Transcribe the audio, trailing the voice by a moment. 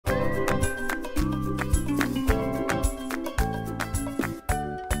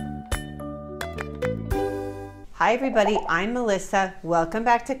Hi everybody, I'm Melissa. Welcome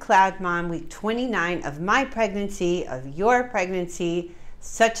back to CloudMom, week 29 of my pregnancy, of your pregnancy.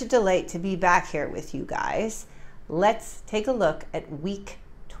 Such a delight to be back here with you guys. Let's take a look at week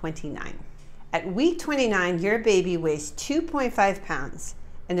 29. At week 29, your baby weighs 2.5 pounds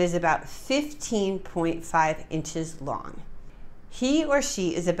and is about 15.5 inches long. He or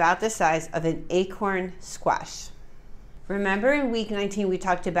she is about the size of an acorn squash. Remember in week 19, we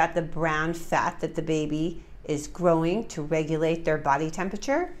talked about the brown fat that the baby is growing to regulate their body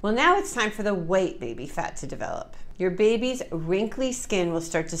temperature? Well, now it's time for the white baby fat to develop. Your baby's wrinkly skin will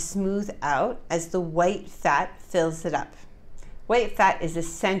start to smooth out as the white fat fills it up. White fat is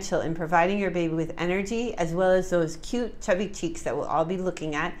essential in providing your baby with energy as well as those cute chubby cheeks that we'll all be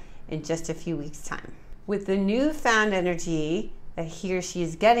looking at in just a few weeks' time. With the newfound energy that he or she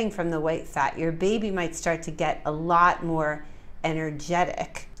is getting from the white fat, your baby might start to get a lot more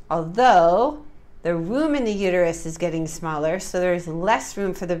energetic. Although the room in the uterus is getting smaller, so there's less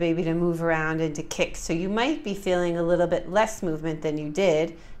room for the baby to move around and to kick. So you might be feeling a little bit less movement than you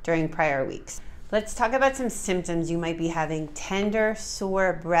did during prior weeks. Let's talk about some symptoms you might be having. Tender,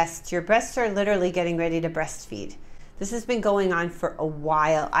 sore breasts. Your breasts are literally getting ready to breastfeed. This has been going on for a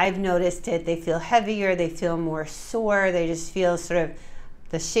while. I've noticed it. They feel heavier, they feel more sore, they just feel sort of,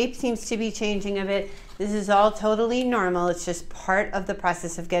 the shape seems to be changing a bit. This is all totally normal. It's just part of the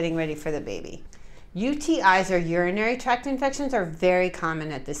process of getting ready for the baby. UTIs or urinary tract infections are very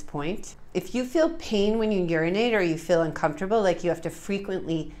common at this point. If you feel pain when you urinate or you feel uncomfortable, like you have to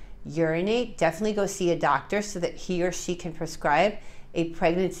frequently urinate, definitely go see a doctor so that he or she can prescribe a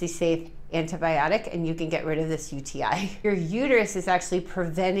pregnancy-safe antibiotic and you can get rid of this UTI. Your uterus is actually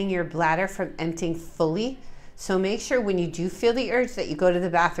preventing your bladder from emptying fully. So make sure when you do feel the urge that you go to the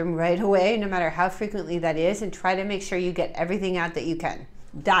bathroom right away, no matter how frequently that is, and try to make sure you get everything out that you can.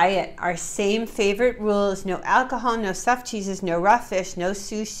 Diet, our same favorite rules: no alcohol, no soft cheeses, no raw fish, no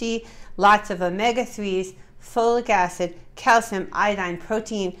sushi, lots of omega-3s, folic acid, calcium, iodine,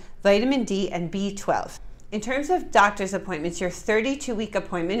 protein, vitamin D, and B12. In terms of doctor's appointments, your 32-week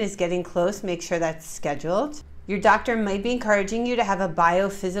appointment is getting close. Make sure that's scheduled. Your doctor might be encouraging you to have a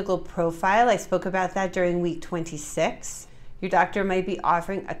biophysical profile. I spoke about that during week 26. Your doctor might be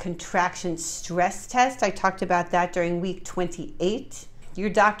offering a contraction stress test. I talked about that during week 28. Your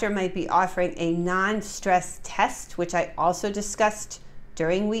doctor might be offering a non-stress test, which I also discussed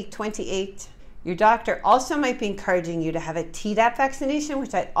during week 28. Your doctor also might be encouraging you to have a Tdap vaccination,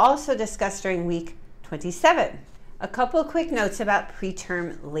 which I also discussed during week 27. A couple quick notes about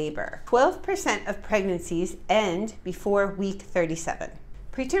preterm labor. 12% of pregnancies end before week 37.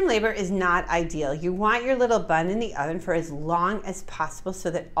 Preterm labor is not ideal. You want your little bun in the oven for as long as possible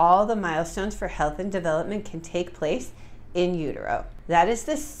so that all the milestones for health and development can take place in utero. That is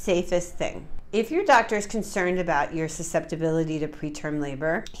the safest thing. If your doctor is concerned about your susceptibility to preterm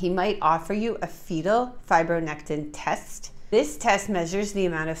labor, he might offer you a fetal fibronectin test. This test measures the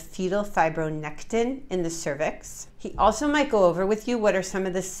amount of fetal fibronectin in the cervix. He also might go over with you what are some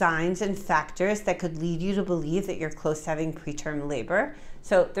of the signs and factors that could lead you to believe that you're close to having preterm labor.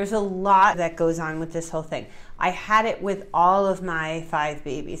 So there's a lot that goes on with this whole thing. I had it with all of my 5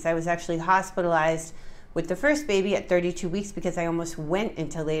 babies. I was actually hospitalized with the first baby at 32 weeks because I almost went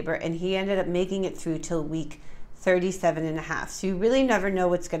into labor, and he ended up making it through till week 37 and a half. So you really never know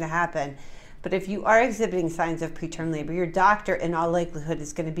what's going to happen. But if you are exhibiting signs of preterm labor, your doctor in all likelihood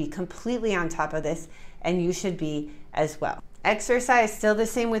is going to be completely on top of this, and you should be as well. Exercise, still the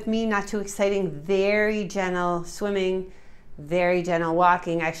same with me, not too exciting, very gentle swimming, very gentle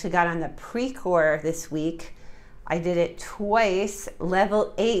walking. I actually got on the pre-core this week. I did it twice,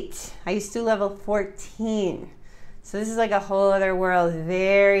 level 8. I used to do level 14. So this is like a whole other world,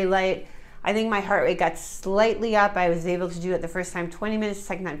 very light. I think my heart rate got slightly up. I was able to do it the first time 20 minutes,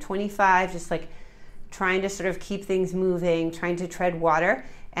 second time 25, just like trying to sort of keep things moving, trying to tread water.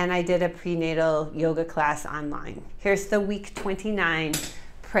 And I did a prenatal yoga class online. Here's the week 29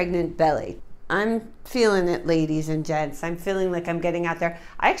 pregnant belly. I'm feeling it, ladies and gents. I'm feeling like I'm getting out there.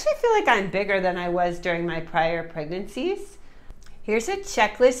 I actually feel like I'm bigger than I was during my prior pregnancies. Here's a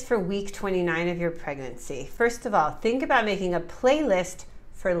checklist for week 29 of your pregnancy. First of all, think about making a playlist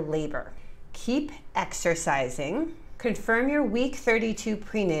for labor. Keep exercising. Confirm your week 32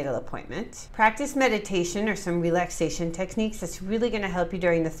 prenatal appointment. Practice meditation or some relaxation techniques. That's really going to help you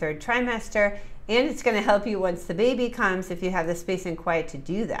during the 3rd trimester, and it's going to help you once the baby comes if you have the space and quiet to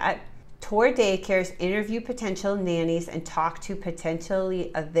do that. Tour daycares, interview potential nannies, and talk to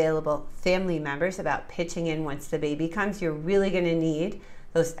potentially available family members about pitching in once the baby comes. You're really going to need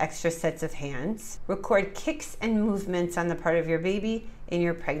those extra sets of hands. Record kicks and movements on the part of your baby in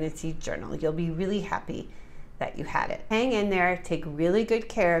your pregnancy journal. You'll be really happy that you had it. Hang in there, take really good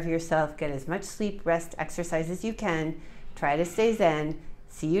care of yourself, get as much sleep, rest, exercise as you can, try to stay zen.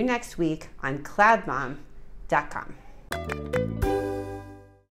 See you next week on CloudMom.com.